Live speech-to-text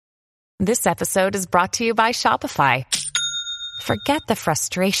This episode is brought to you by Shopify. Forget the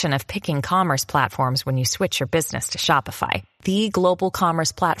frustration of picking commerce platforms when you switch your business to Shopify, the global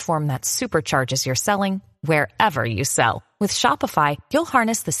commerce platform that supercharges your selling wherever you sell. With Shopify, you'll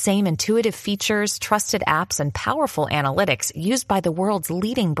harness the same intuitive features, trusted apps, and powerful analytics used by the world's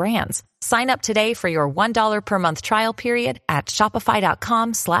leading brands. Sign up today for your $1 per month trial period at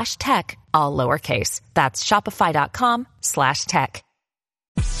shopify.com/tech, all lowercase. That's shopify.com/tech.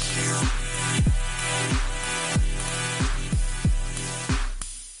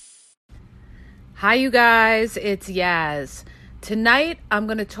 Hi, you guys, it's Yaz. Tonight, I'm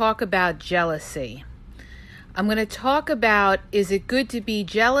going to talk about jealousy. I'm going to talk about, is it good to be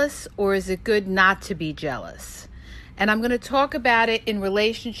jealous or is it good not to be jealous? And I'm going to talk about it in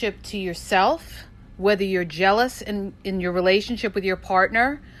relationship to yourself, whether you're jealous in your relationship with your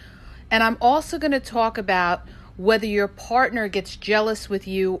partner. And I'm also going to talk about whether your partner gets jealous with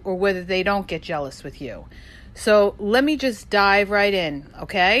you or whether they don't get jealous with you. So let me just dive right in,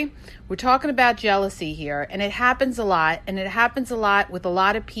 okay? We're talking about jealousy here, and it happens a lot, and it happens a lot with a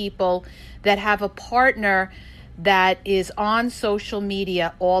lot of people that have a partner that is on social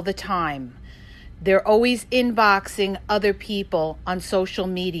media all the time. They're always inboxing other people on social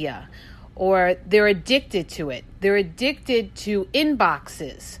media, or they're addicted to it. They're addicted to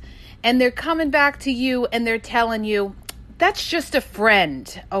inboxes, and they're coming back to you and they're telling you, that's just a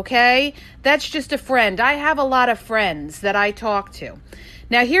friend, okay? That's just a friend. I have a lot of friends that I talk to.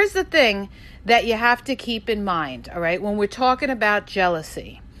 Now, here's the thing that you have to keep in mind, all right, when we're talking about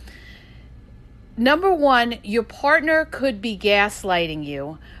jealousy. Number one, your partner could be gaslighting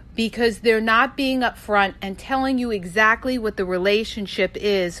you because they're not being upfront and telling you exactly what the relationship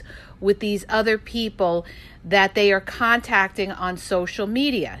is with these other people that they are contacting on social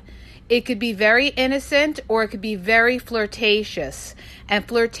media. It could be very innocent or it could be very flirtatious. And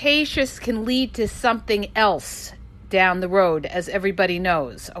flirtatious can lead to something else down the road, as everybody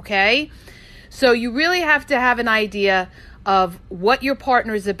knows, okay? So you really have to have an idea of what your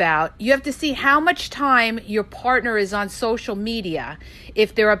partner is about. You have to see how much time your partner is on social media,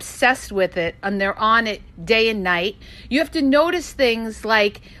 if they're obsessed with it and they're on it day and night. You have to notice things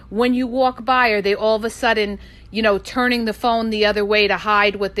like when you walk by, are they all of a sudden, turning the phone the other way to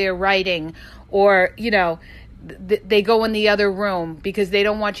hide what they're writing, or, they go in the other room because they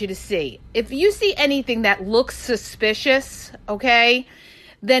don't want you to see. If you see anything that looks suspicious, okay,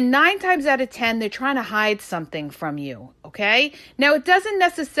 then 9 times out of 10, they're trying to hide something from you, okay? Now, it doesn't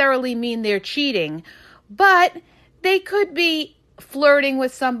necessarily mean they're cheating, but they could be flirting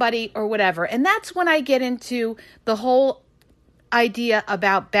with somebody or whatever. And that's when I get into the whole idea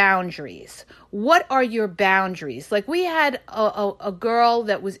about boundaries. What are your boundaries? Like, we had a girl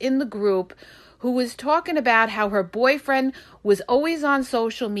that was in the group who was talking about how her boyfriend was always on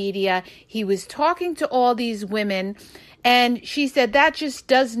social media. He was talking to all these women, and she said, that just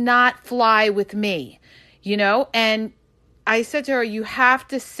does not fly with me, And I said to her, you have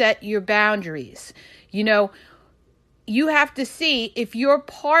to set your boundaries. You have to see if your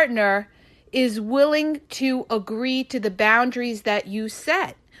partner is willing to agree to the boundaries that you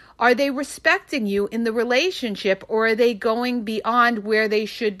set. Are they respecting you in the relationship, or are they going beyond where they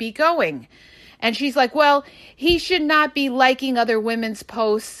should be going? And she's like, well, he should not be liking other women's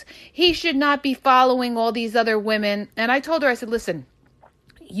posts. He should not be following all these other women. And I told her, I said, listen,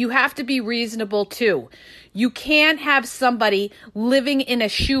 you have to be reasonable too. You can't have somebody living in a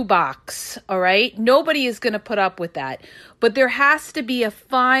shoebox, all right? Nobody is going to put up with that. But there has to be a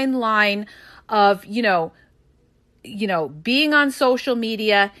fine line of, being on social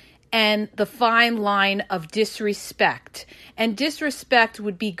media and the fine line of disrespect. And disrespect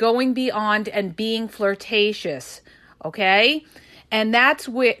would be going beyond and being flirtatious, okay? And that's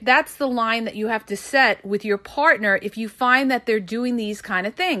the line that you have to set with your partner if you find that they're doing these kind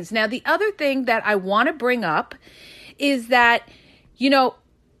of things. Now, the other thing that I want to bring up is that,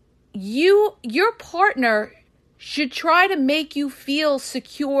 your partner should try to make you feel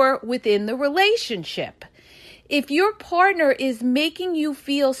secure within the relationship. If your partner is making you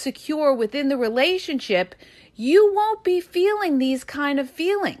feel secure within the relationship, you won't be feeling these kind of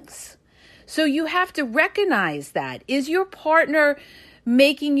feelings. So you have to recognize that. Is your partner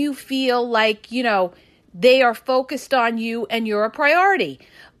making you feel like, they are focused on you and you're a priority?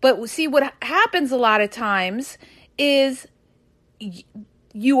 But see, what happens a lot of times is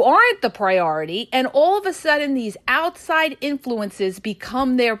you aren't the priority, and all of a sudden these outside influences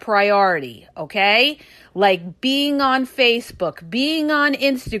become their priority, okay? Like being on Facebook, being on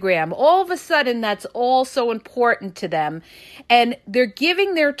Instagram, all of a sudden that's all so important to them, and they're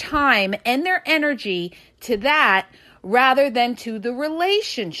giving their time and their energy to that rather than to the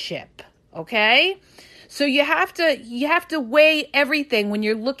relationship, okay? So you have to weigh everything when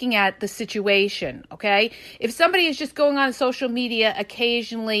you're looking at the situation, okay? If somebody is just going on social media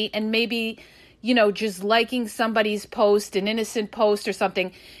occasionally and maybe, just liking somebody's post, an innocent post or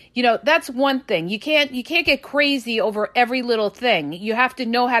something, that's one thing. You can't get crazy over every little thing. You have to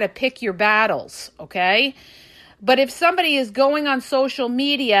know how to pick your battles, okay? But if somebody is going on social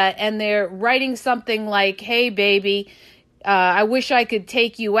media and they're writing something like, "Hey, baby, I wish I could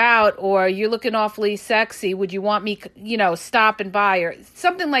take you out," or "You're looking awfully sexy. Would you want me, stopping by?" or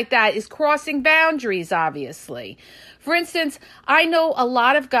something like that, is crossing boundaries, obviously. For instance, I know a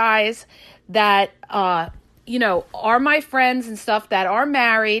lot of guys that, are my friends and stuff that are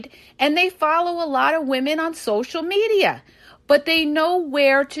married, and they follow a lot of women on social media, but they know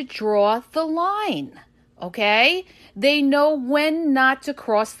where to draw the line. Okay? They know when not to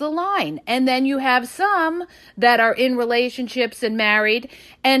cross the line. And then you have some that are in relationships and married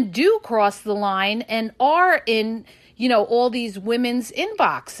and do cross the line and are in, all these women's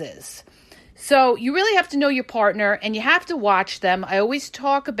inboxes. So you really have to know your partner and you have to watch them. I always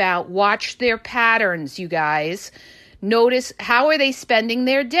talk about watch their patterns, you guys. Notice, how are they spending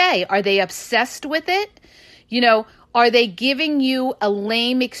their day? Are they obsessed with it? Are they giving you a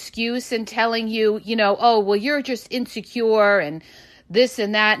lame excuse and telling you, "Oh, well, you're just insecure and this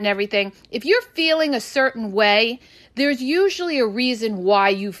and that and everything"? If you're feeling a certain way, there's usually a reason why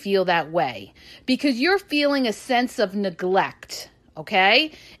you feel that way, because you're feeling a sense of neglect,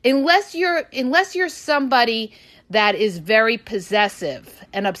 okay? Unless you're somebody that is very possessive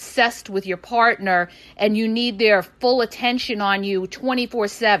and obsessed with your partner and you need their full attention on you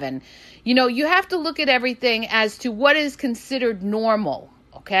 24/7. You have to look at everything as to what is considered normal,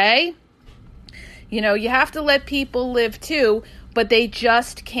 okay? You have to let people live too, but they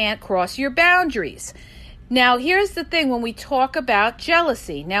just can't cross your boundaries. Now, here's the thing when we talk about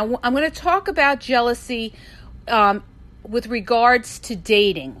jealousy. Now, I'm going to talk about jealousy with regards to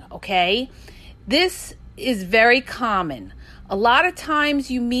dating, okay? This is very common. A lot of times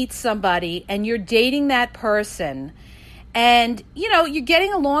you meet somebody and you're dating that person, and, you're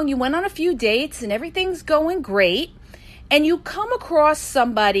getting along, you went on a few dates and everything's going great, and you come across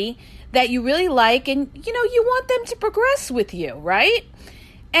somebody that you really like and, you want them to progress with you, right?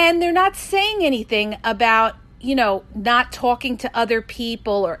 And they're not saying anything about, not talking to other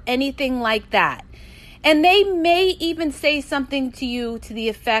people or anything like that. And they may even say something to you to the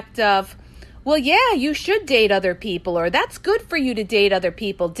effect of, "Well, yeah, you should date other people," or "That's good for you to date other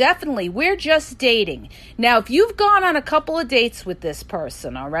people. Definitely, we're just dating." Now, if you've gone on a couple of dates with this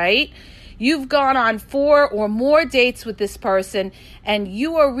person, all right, you've gone on 4 or more dates with this person, and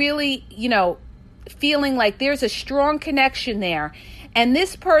you are really, feeling like there's a strong connection there, and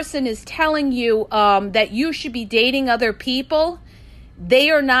this person is telling you that you should be dating other people, they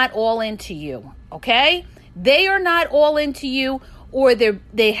are not all into you, okay? They are not all into you, or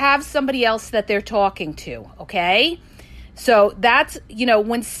they have somebody else that they're talking to, okay? So that's,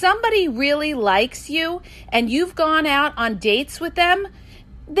 when somebody really likes you and you've gone out on dates with them,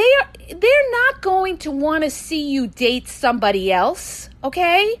 they're not going to want to see you date somebody else,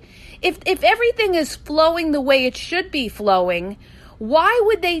 okay? If everything is flowing the way it should be flowing, why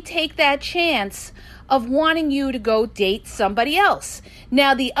would they take that chance of wanting you to go date somebody else?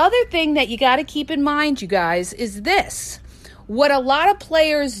 Now, the other thing that you got to keep in mind, you guys, is this. What a lot of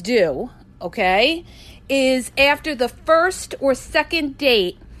players do, okay, is after the first or second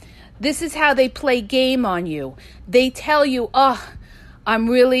date, this is how they play game on you. They tell you, "Oh, I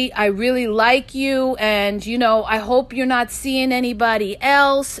really like you, and, I hope you're not seeing anybody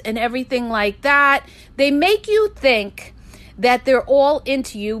else," and everything like that. They make you think that they're all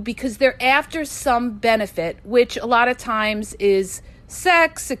into you because they're after some benefit, which a lot of times is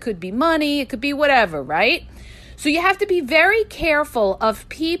sex, it could be money, it could be whatever, right? So you have to be very careful of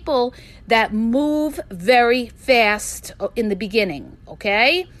people that move very fast in the beginning,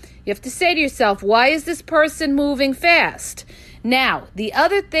 okay? You have to say to yourself, why is this person moving fast? Now, the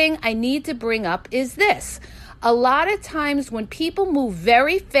other thing I need to bring up is this. A lot of times when people move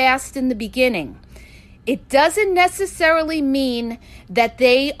very fast in the beginning, it doesn't necessarily mean that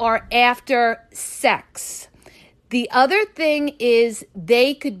they are after sex. The other thing is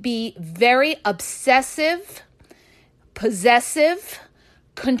they could be very obsessive, possessive,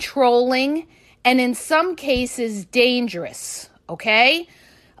 controlling, and in some cases dangerous, okay?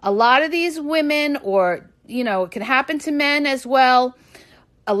 A lot of these women, or, it can happen to men as well,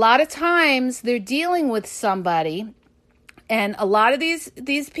 a lot of times they're dealing with somebody, and a lot of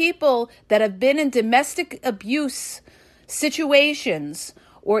these people that have been in domestic abuse situations,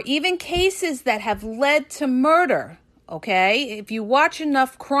 or even cases that have led to murder, okay? If you watch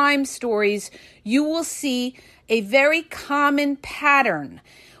enough crime stories, you will see a very common pattern,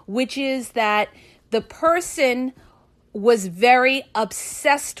 which is that the person was very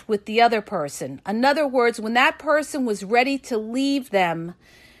obsessed with the other person. In other words, when that person was ready to leave them,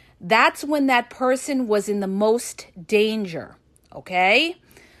 that's when that person was in the most danger, okay?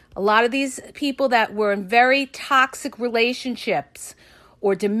 A lot of these people that were in very toxic relationships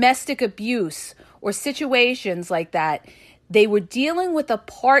or domestic abuse or situations like that, they were dealing with a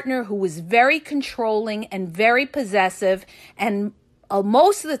partner who was very controlling and very possessive. And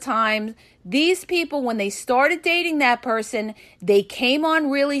most of the time, these people, when they started dating that person, they came on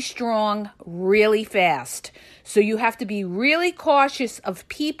really strong, really fast. So you have to be really cautious of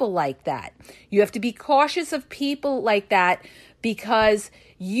people like that. You have to be cautious of people like that because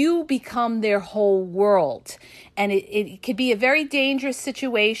you become their whole world. And it could be a very dangerous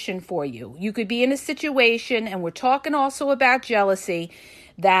situation for you. You could be in a situation, and we're talking also about jealousy,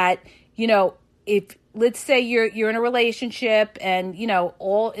 that, if let's say you're in a relationship and,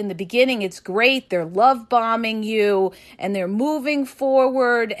 all in the beginning, it's great. They're love bombing you and they're moving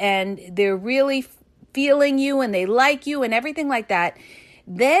forward and they're really feeling you and they like you and everything like that.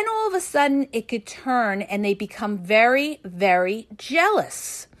 Then all of a sudden it could turn and they become very, very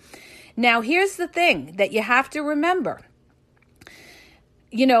jealous. Now, here's the thing that you have to remember.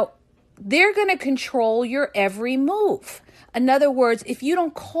 They're going to control your every move. In other words, if you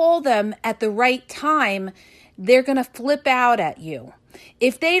don't call them at the right time, they're going to flip out at you.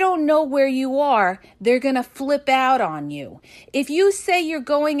 If they don't know where you are, they're going to flip out on you. If you say you're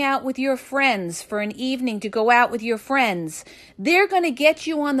going out with your friends for an evening to go out with your friends, they're going to get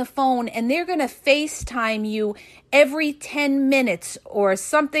you on the phone and they're going to FaceTime you every 10 minutes or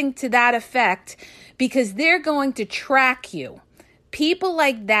something to that effect because they're going to track you. People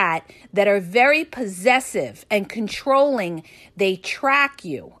like that are very possessive and controlling, they track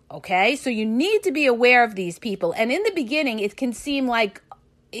you, okay? So you need to be aware of these people. And in the beginning, it can seem like,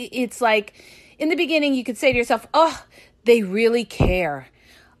 in the beginning, you could say to yourself, oh, they really care.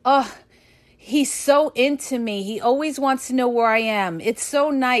 Oh, he's so into me. He always wants to know where I am. It's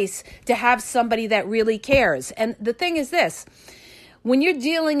so nice to have somebody that really cares. And the thing is this, when you're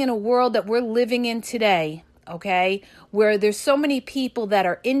dealing in a world that we're living in today, okay, where there's so many people that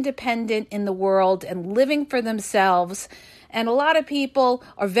are independent in the world and living for themselves, and a lot of people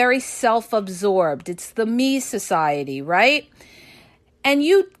are very self-absorbed. It's the me society, right? And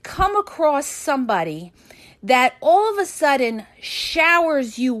you come across somebody that all of a sudden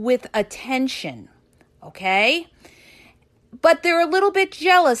showers you with attention, okay? But they're a little bit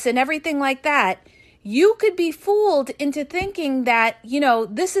jealous and everything like that. You could be fooled into thinking that,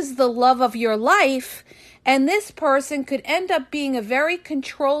 this is the love of your life. And this person could end up being a very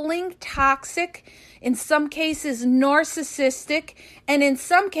controlling, toxic, in some cases narcissistic, and in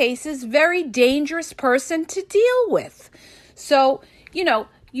some cases very dangerous person to deal with. So,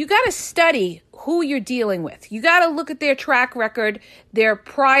 you got to study who you're dealing with. You got to look at their track record, their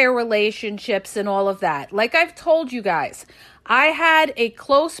prior relationships, and all of that. Like I've told you guys, I had a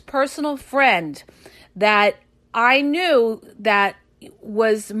close personal friend that I knew that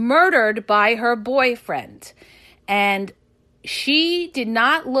was murdered by her boyfriend. And she did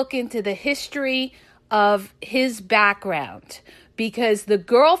not look into the history of his background because the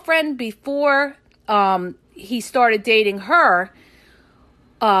girlfriend before he started dating her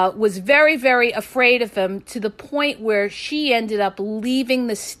was very, very afraid of him to the point where she ended up leaving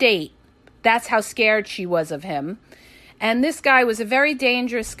the state. That's how scared she was of him. And this guy was a very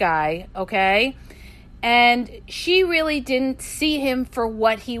dangerous guy, okay? And she really didn't see him for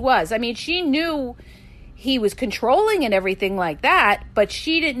what he was. I mean, she knew he was controlling and everything like that, but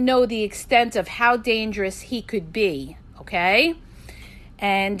she didn't know the extent of how dangerous he could be, okay?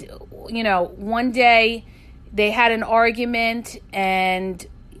 And, one day they had an argument and,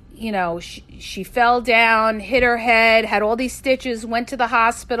 she fell down, hit her head, had all these stitches, went to the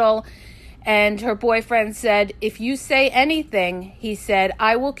hospital. And her boyfriend said, if you say anything, he said,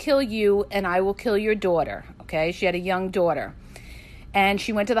 I will kill you and I will kill your daughter. Okay, she had a young daughter. And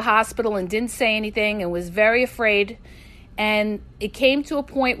she went to the hospital and didn't say anything and was very afraid. And it came to a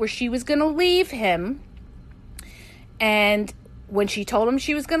point where she was going to leave him. And when she told him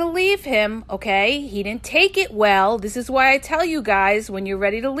she was going to leave him, okay, he didn't take it well. This is why I tell you guys, when you're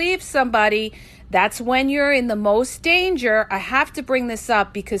ready to leave somebody, that's when you're in the most danger. I have to bring this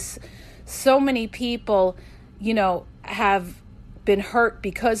up because so many people, have been hurt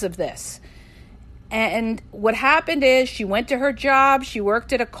because of this. And what happened is she went to her job. She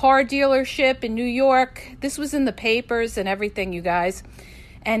worked at a car dealership in New York. This was in the papers and everything, you guys.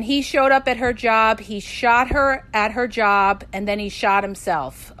 and he showed up at her job. He shot her at her job, and then he shot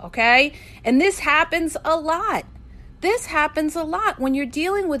himself, okay? And this happens a lot. This happens a lot when you're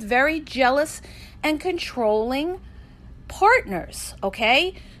dealing with very jealous and controlling partners,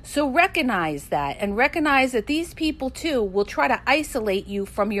 okay? So recognize that, and recognize that these people too will try to isolate you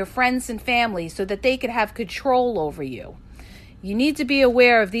from your friends and family so that they could have control over you. You need to be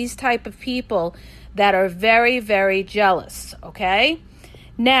aware of these type of people that are very, very jealous, okay?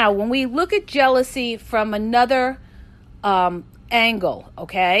 Now, when we look at jealousy from another angle,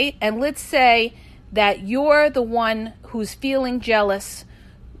 okay, and let's say that you're the one who's feeling jealous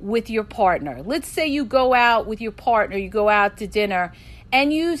with your partner. Let's say you go out with your partner, you go out to dinner,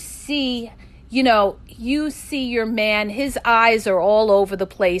 and you see your man, his eyes are all over the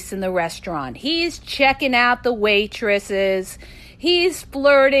place in the restaurant. He's checking out the waitresses. He's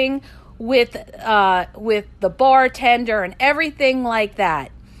flirting with the bartender and everything like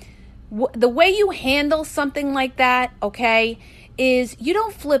that. The way you handle something like that, okay, is you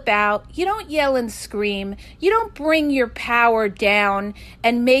don't flip out, you don't yell and scream, you don't bring your power down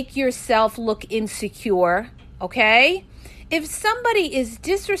and make yourself look insecure, okay? If somebody is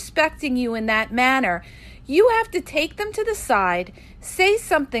disrespecting you in that manner, you have to take them to the side, say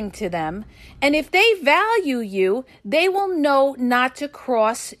something to them, and if they value you, they will know not to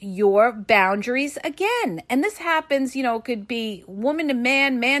cross your boundaries again. And this happens, could be woman to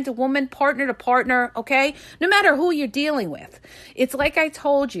man, man to woman, partner to partner, okay? No matter who you're dealing with. It's like I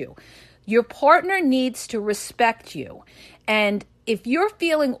told you, your partner needs to respect you. And if you're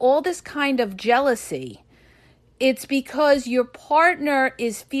feeling all this kind of jealousy, it's because your partner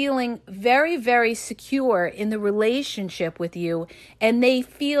is feeling very, very secure in the relationship with you, and they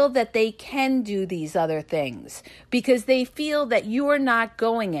feel that they can do these other things because they feel that you are not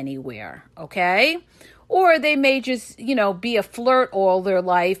going anywhere, okay? Or they may just, be a flirt all their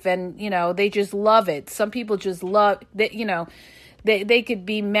life and, they just love it. Some people just love that, they could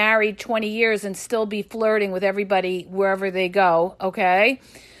be married 20 years and still be flirting with everybody wherever they go, okay?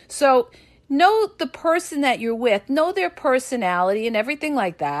 So know the person that you're with, know their personality and everything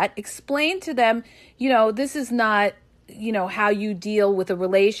like that. Explain to them, this is not, how you deal with a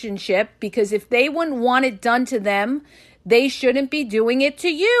relationship, because if they wouldn't want it done to them, they shouldn't be doing it to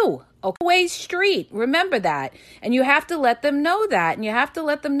you. Okay, two-way street. Remember that. And you have to let them know that. And you have to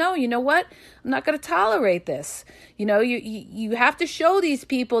let them know, you know what? I'm not going to tolerate this. You have to show these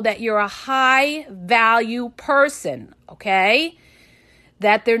people that you're a high value person, okay?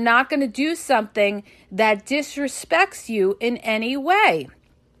 That they're not going to do something that disrespects you in any way.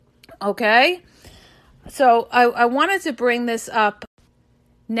 Okay? So I wanted to bring this up.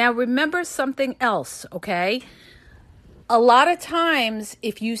 Now remember something else, okay? A lot of times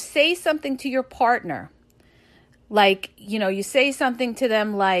if you say something to your partner, like, you say something to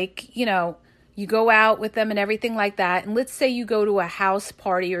them like, you go out with them and everything like that. And let's say you go to a house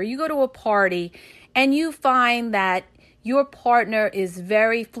party or you go to a party and you find that your partner is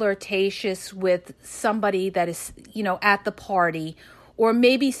very flirtatious with somebody that is, at the party, or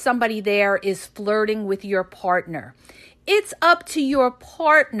maybe somebody there is flirting with your partner. It's up to your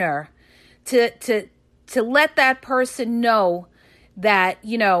partner to let that person know that,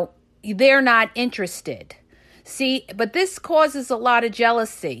 they're not interested. See, but this causes a lot of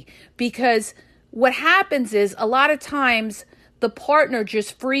jealousy, because what happens is a lot of times the partner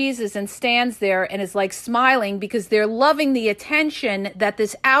just freezes and stands there and is like smiling because they're loving the attention that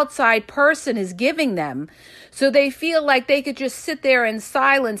this outside person is giving them. So they feel like they could just sit there in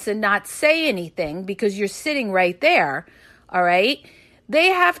silence and not say anything because you're sitting right there. All right. They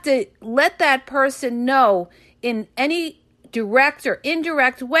have to let that person know in any direct or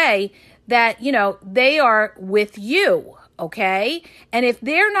indirect way that, they are with you. Okay. And if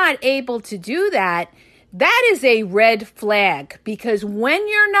they're not able to do that, that is a red flag, because when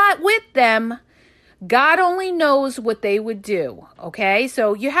you're not with them, God only knows what they would do, okay?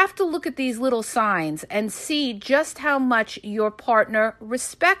 So you have to look at these little signs and see just how much your partner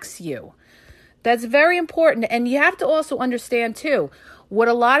respects you. That's very important. And you have to also understand, too, what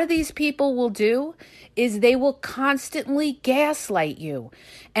a lot of these people will do is they will constantly gaslight you.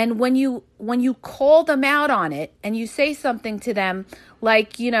 And when you call them out on it and you say something to them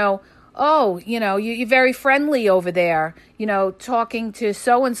like, oh, you're very friendly over there, talking to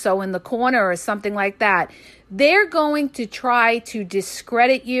so-and-so in the corner or something like that. They're going to try to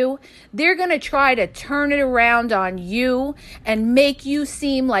discredit you. They're going to try to turn it around on you and make you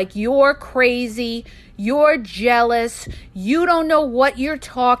seem like you're crazy, you're jealous, you don't know what you're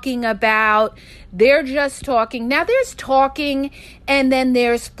talking about. They're just talking. Now, there's talking and then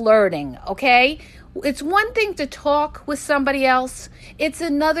there's flirting, okay? It's one thing to talk with somebody else. It's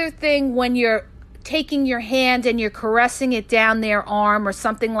another thing when you're taking your hand and you're caressing it down their arm or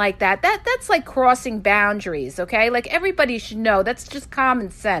something like that. That's like crossing boundaries, okay? Like everybody should know. That's just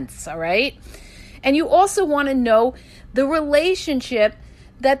common sense, all right? And you also want to know the relationship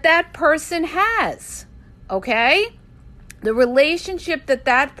that person has, okay? The relationship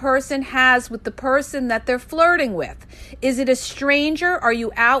that person has with the person that they're flirting with. Is it a stranger? Are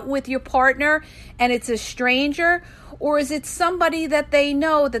you out with your partner and it's a stranger? Or is it somebody that they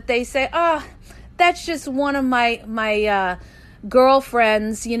know that they say, that's just one of my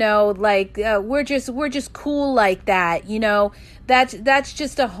girlfriends, like we're just cool like that, that's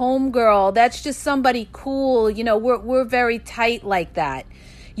just a homegirl. That's just somebody cool, we're very tight like that.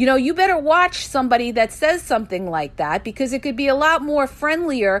 You better watch somebody that says something like that, because it could be a lot more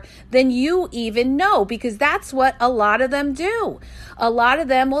friendlier than you even know, because that's what a lot of them do. A lot of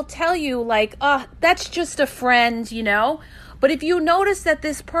them will tell you like, that's just a friend, But if you notice that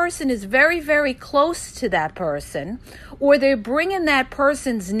this person is very, very close to that person, or they're bringing that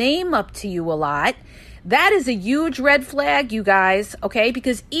person's name up to you a lot, that is a huge red flag, you guys, okay?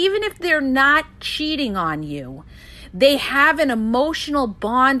 Because even if they're not cheating on you, they have an emotional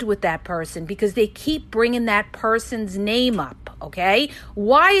bond with that person because they keep bringing that person's name up, okay?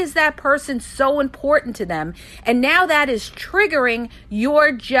 Why is that person so important to them? And now that is triggering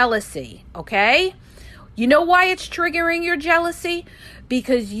your jealousy, okay? You know why it's triggering your jealousy?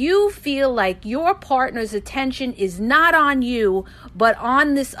 Because you feel like your partner's attention is not on you, but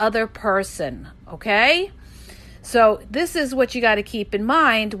on this other person, okay? So this is what you got to keep in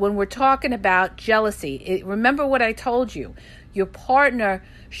mind when we're talking about jealousy. Remember what I told you. Your partner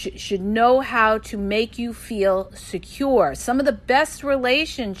should know how to make you feel secure. Some of the best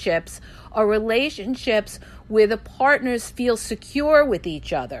relationships are relationships where the partners feel secure with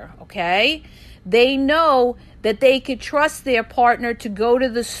each other, okay? They know that they could trust their partner to go to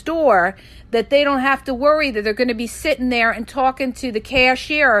the store, that they don't have to worry that they're going to be sitting there and talking to the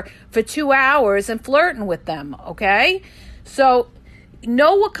cashier for 2 hours and flirting with them, okay? So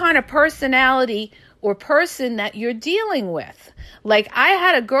know what kind of personality or person that you're dealing with. Like I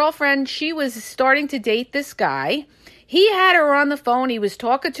had a girlfriend, she was starting to date this guy. He had her on the phone, he was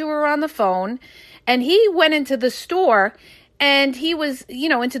talking to her on the phone, and he went into the store and he was,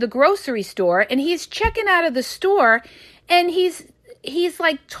 into the grocery store, and he's checking out of the store, and he's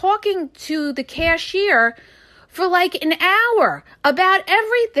like talking to the cashier for like an hour about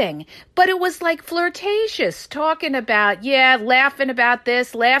everything. But it was like flirtatious, talking about, laughing about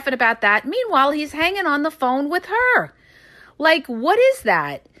this, laughing about that. Meanwhile, he's hanging on the phone with her. Like, what is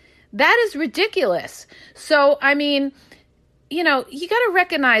that? That is ridiculous. So, you got to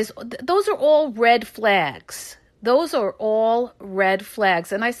recognize those are all red flags. Those are all red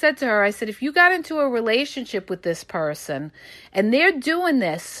flags. And I said to her, if you got into a relationship with this person and they're doing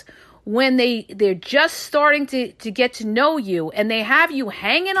this when they're just starting to get to know you, and they have you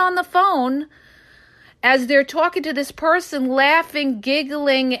hanging on the phone as they're talking to this person, laughing,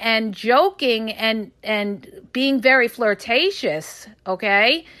 giggling, and joking and being very flirtatious,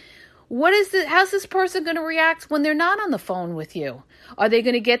 okay? How's this person going to react when they're not on the phone with you? Are they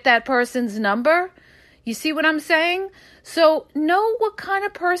going to get that person's number? You see what I'm saying? So know what kind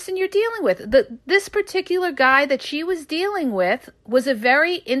of person you're dealing with. This particular guy that she was dealing with was a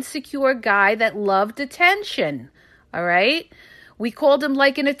very insecure guy that loved attention, all right? We called him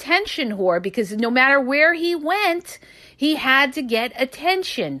like an attention whore because no matter where he went, he had to get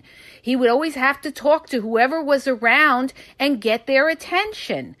attention. He would always have to talk to whoever was around and get their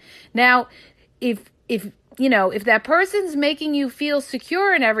attention. Now, if that person's making you feel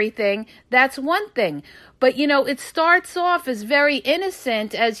secure and everything, that's one thing. But, it starts off as very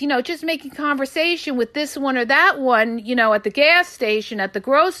innocent, as, just making conversation with this one or that one, at the gas station, at the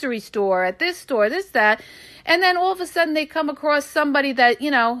grocery store, at this store, that. And then all of a sudden they come across somebody that,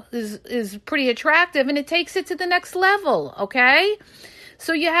 is pretty attractive, and it takes it to the next level, okay?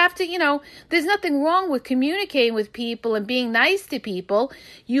 So you have to, there's nothing wrong with communicating with people and being nice to people.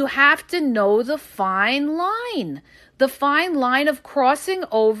 You have to know the fine line of crossing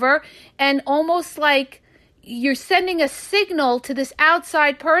over, and almost like you're sending a signal to this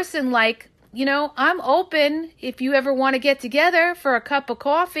outside person like, I'm open if you ever want to get together for a cup of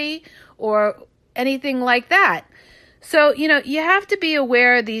coffee or anything like that. So, you have to be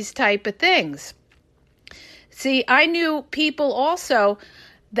aware of these type of things. See, I knew people also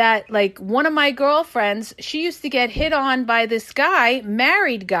that, like, one of my girlfriends, she used to get hit on by this guy,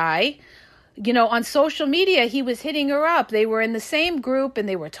 married guy, on social media. He was hitting her up. They were in the same group and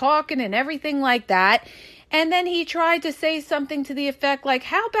they were talking and everything like that. And then he tried to say something to the effect like,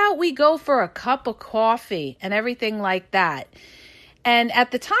 how about we go for a cup of coffee and everything like that. And at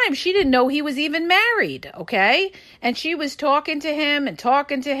the time, she didn't know he was even married, okay? And she was talking to him.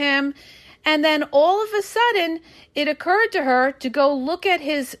 And then all of a sudden, it occurred to her to go look at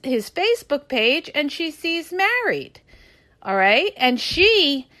his Facebook page, and she sees married, all right? And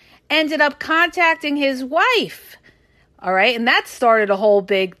she ended up contacting his wife, all right? And that started a whole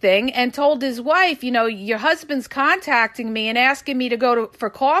big thing, and told his wife, your husband's contacting me and asking me to go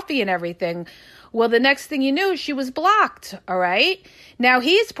for coffee and everything. Well, the next thing you knew, she was blocked, all right? Now,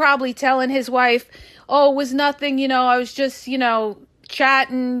 he's probably telling his wife, oh, it was nothing, I was just,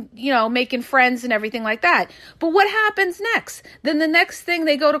 chatting, making friends and everything like that. But what happens next? Then the next thing,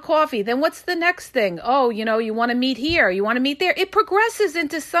 they go to coffee. Then what's the next thing? Oh, you want to meet here. You want to meet there. It progresses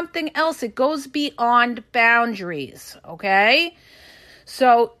into something else. It goes beyond boundaries, okay?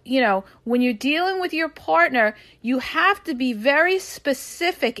 So, when you're dealing with your partner, you have to be very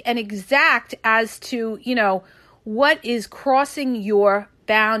specific and exact as to, what is crossing your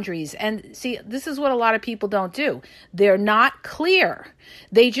boundaries. And see, this is what a lot of people don't do. They're not clear.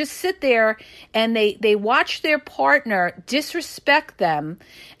 They just sit there and they watch their partner disrespect them,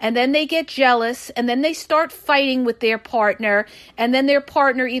 and then they get jealous, and then they start fighting with their partner, and then their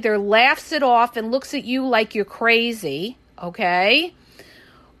partner either laughs it off and looks at you like you're crazy, okay?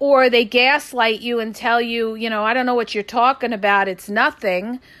 Or they gaslight you and tell you, I don't know what you're talking about. It's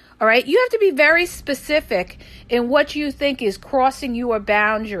nothing. All right. You have to be very specific in what you think is crossing your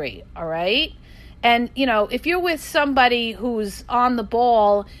boundary. All right. And, if you're with somebody who's on the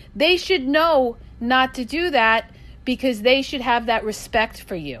ball, they should know not to do that, because they should have that respect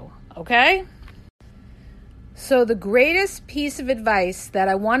for you. Okay. So the greatest piece of advice that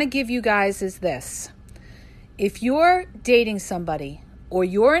I want to give you guys is this. If you're dating somebody, or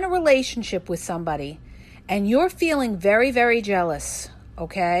you're in a relationship with somebody and you're feeling very, very jealous,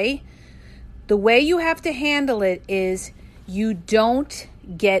 okay? The way you have to handle it is you don't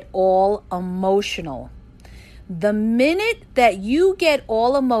get all emotional. The minute that you get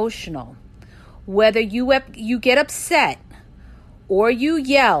all emotional, whether you get upset or you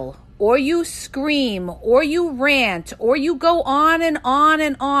yell or you scream or you rant or you go on and on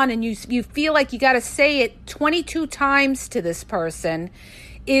and on, and you feel like you got to say it 22 times to this person,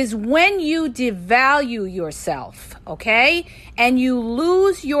 is when you devalue yourself, okay? And you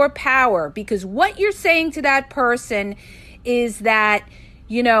lose your power, because what you're saying to that person is that,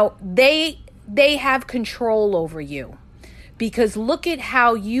 they have control over you, because look at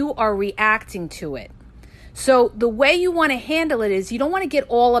how you are reacting to it. So the way you want to handle it is, you don't want to get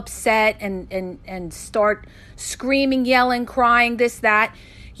all upset and start screaming, yelling, crying, this, that.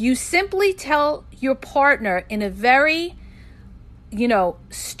 You simply tell your partner in a very,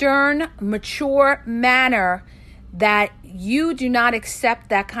 stern, mature manner that you do not accept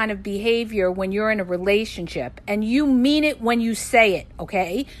that kind of behavior when you're in a relationship. And you mean it when you say it,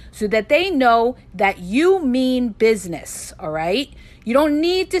 okay? So that they know that you mean business, all right? You don't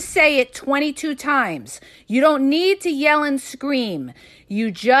need to say it 22 times. You don't need to yell and scream.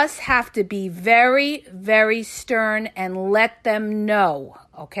 You just have to be very, very stern and let them know,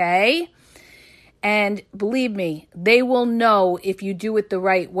 okay? And believe me, they will know if you do it the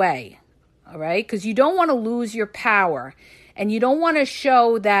right way, all right? Because you don't want to lose your power, and you don't want to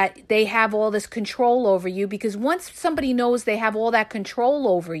show that they have all this control over you, because once somebody knows they have all that control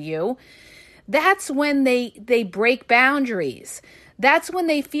over you, that's when they break boundaries. That's when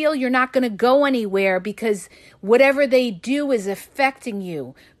they feel you're not going to go anywhere, because whatever they do is affecting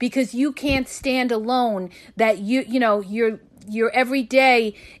you, because you can't stand alone, that your every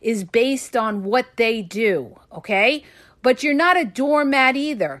day is based on what they do, okay? But you're not a doormat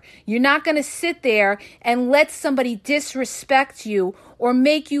either. You're not going to sit there and let somebody disrespect you or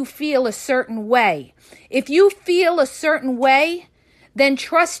make you feel a certain way. If you feel a certain way, then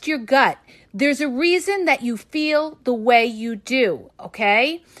trust your gut. There's a reason that you feel the way you do,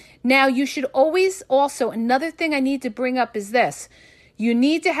 okay? Now, you should always also, another thing I need to bring up is this. You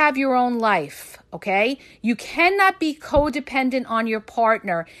need to have your own life, okay? You cannot be codependent on your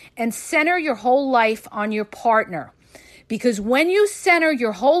partner and center your whole life on your partner. Because when you center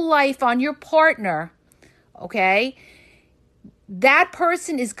your whole life on your partner, okay, that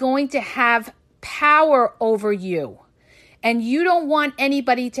person is going to have power over you. And you don't want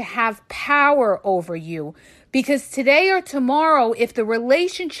anybody to have power over you, because today or tomorrow, if the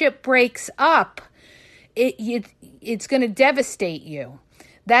relationship breaks up, it's going to devastate you.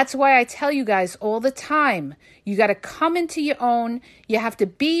 That's why I tell you guys all the time, you got to come into your own, you have to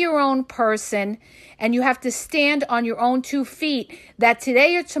be your own person, and you have to stand on your own 2 feet, that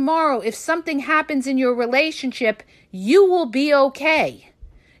today or tomorrow, if something happens in your relationship, you will be okay.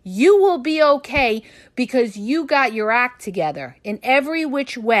 You will be okay because you got your act together in every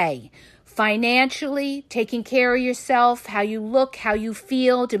which way. Financially, taking care of yourself, how you look, how you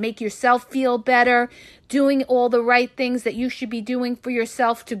feel, to make yourself feel better, doing all the right things that you should be doing for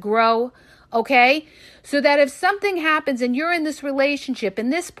yourself to grow, okay? So that if something happens and you're in this relationship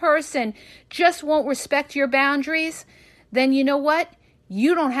and this person just won't respect your boundaries, then you know what?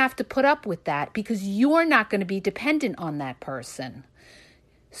 You don't have to put up with that because you're not going to be dependent on that person.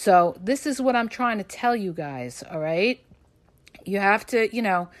 So this is what I'm trying to tell you guys, all right? You have to,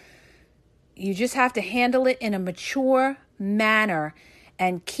 you just have to handle it in a mature manner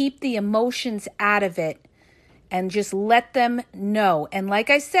and keep the emotions out of it and just let them know. And like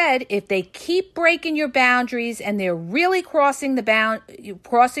I said, if they keep breaking your boundaries and they're really crossing the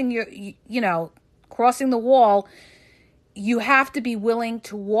wall, you have to be willing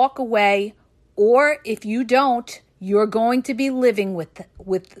to walk away, or if you don't, you're going to be living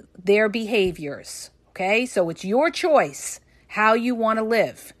with their behaviors, okay? So it's your choice how you want to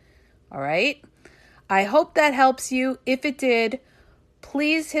live, all right? I hope that helps you. If it did,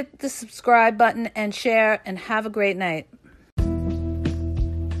 please hit the subscribe button and share, and have a great night.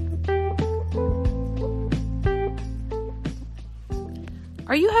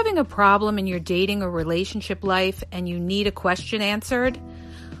 Are you having a problem in your dating or relationship life and you need a question answered?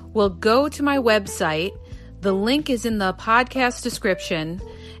 Well, go to my website. The link is in the podcast description,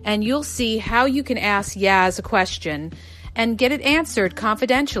 and you'll see how you can ask Yaz a question and get it answered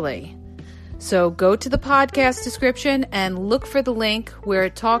confidentially. So go to the podcast description and look for the link where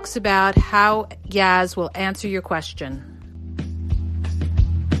it talks about how Yaz will answer your question.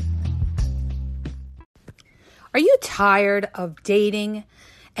 Are you tired of dating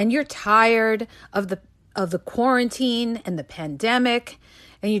and you're tired of the quarantine and the pandemic,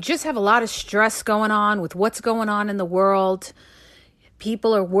 and you just have a lot of stress going on with what's going on in the world?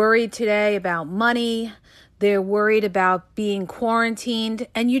 People are worried today about money. They're worried about being quarantined,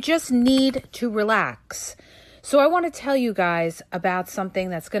 and you just need to relax. So I want to tell you guys about something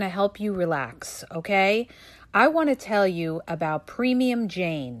that's going to help you relax, okay? I want to tell you about Premium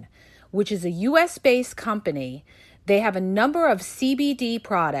Jane, which is a US-based company. They have a number of CBD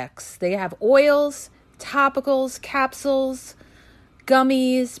products. They have oils, topicals, capsules,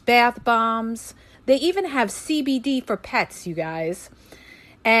 gummies, bath bombs. They even have CBD for pets, you guys.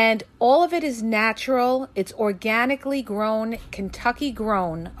 And all of it is natural. It's organically grown, Kentucky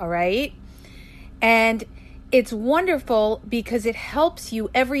grown, all right? And it's wonderful because it helps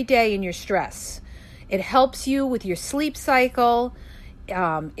you every day in your stress. It helps you with your sleep cycle.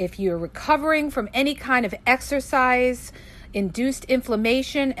 If you're recovering from any kind of exercise-induced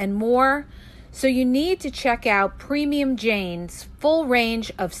inflammation and more. So you need to check out Premium Jane's full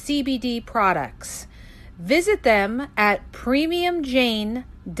range of CBD products. Visit them at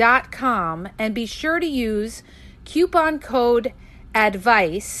premiumjane.com and be sure to use coupon code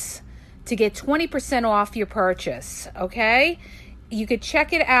ADVICE to get 20% off your purchase, okay? You could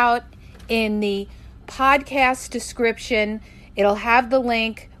check it out in the podcast description. It'll have the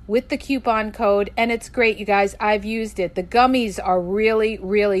link with the coupon code, and it's great, you guys. I've used it. The gummies are really,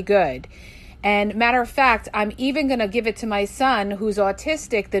 really good. And matter of fact, I'm even going to give it to my son who's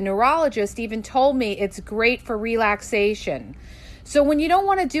autistic. The neurologist even told me it's great for relaxation. So when you don't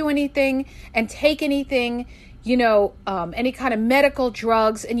want to do anything and take anything, any kind of medical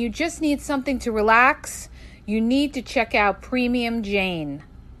drugs, and you just need something to relax, you need to check out Premium Jane.